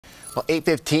Well,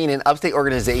 8:15, an upstate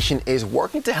organization is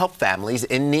working to help families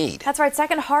in need. That's right.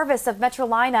 Second Harvest of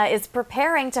Metrolina is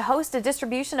preparing to host a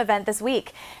distribution event this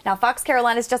week. Now, Fox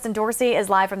Carolina's Justin Dorsey is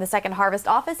live from the Second Harvest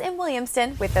office in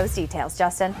Williamston with those details.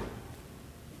 Justin.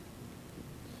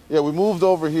 Yeah, we moved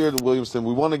over here to Williamston.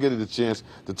 We want to get a chance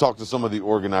to talk to some of the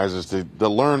organizers to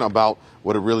learn about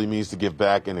what it really means to give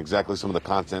back and exactly some of the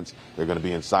contents that are going to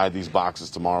be inside these boxes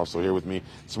tomorrow. So here with me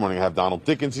this morning I have Donald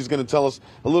Dickens. He's going to tell us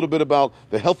a little bit about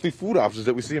the healthy food options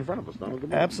that we see in front of us. Donald, good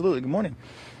morning. Absolutely. Good morning.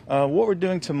 What we're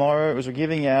doing tomorrow is we're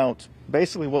giving out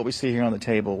basically what we see here on the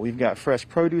table. We've got fresh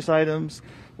produce items.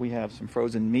 We have some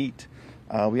frozen meat.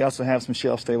 We also have some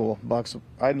shelf-stable box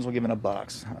items we'll give in a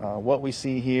box. What we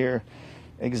see here,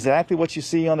 exactly what you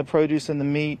see on the produce and the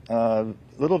meat,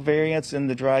 little variants in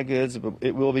the dry goods, but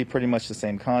it will be pretty much the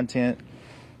same content.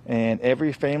 And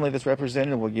every family that's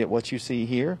represented will get what you see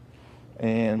here.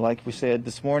 And like we said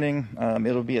this morning,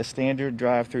 it'll be a standard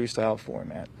drive-through style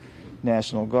format.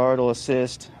 National Guard will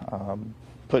assist,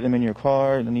 put them in your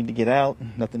car, you don't need to get out,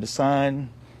 nothing to sign.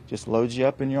 Just loads you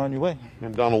up and you're on your way.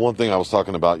 And Donald, one thing I was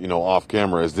talking about, off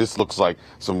camera is this looks like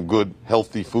some good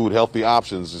healthy food, healthy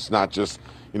options. It's not just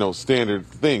standard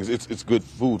things. It's good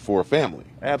food for a family.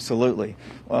 Absolutely.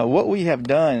 What we have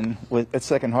done at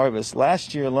Second Harvest,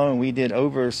 last year alone, we did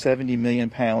over 70 million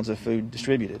pounds of food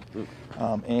distributed.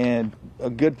 And a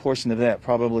good portion of that,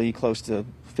 probably close to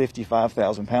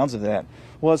 55,000 pounds of that,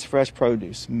 was fresh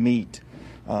produce, meat,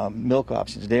 milk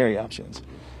options, dairy options.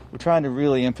 We're trying to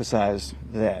really emphasize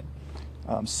that.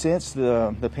 Since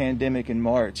the pandemic in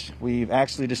March, we've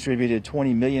actually distributed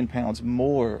 20 million pounds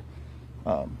more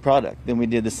product than we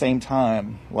did the same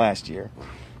time last year.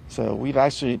 So we've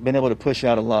actually been able to push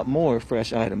out a lot more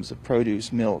fresh items of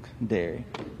produce, milk, dairy,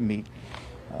 meat.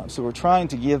 So we're trying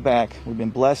to give back. We've been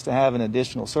blessed to have an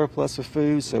additional surplus of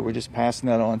food, so we're just passing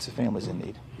that on to families in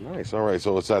need. Nice. All right.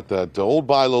 So it's at that old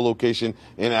Bilo location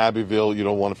in Abbeville. You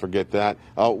don't want to forget that.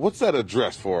 What's that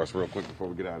address for us real quick before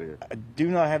we get out of here? I do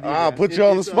not have the address. Put you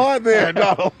on the spot there,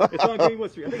 Donald. It's on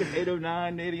Greenwood Street. I think it's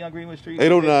 809, maybe on Greenwood Street.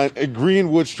 809 at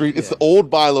Greenwood Street. It's the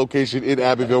old Bilo location in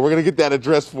Abbeville. We're going to get that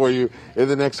address for you in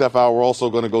the next half hour. We're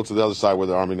also going to go to the other side where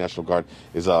the Army National Guard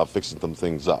is fixing some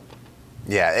things up.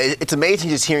 Yeah, it's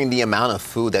amazing just hearing the amount of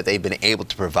food that they've been able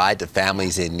to provide to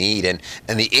families in need, and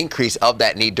the increase of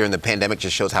that need during the pandemic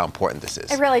just shows how important this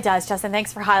is. It really does, Justin.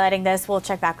 Thanks for highlighting this. We'll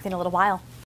check back with you in a little while.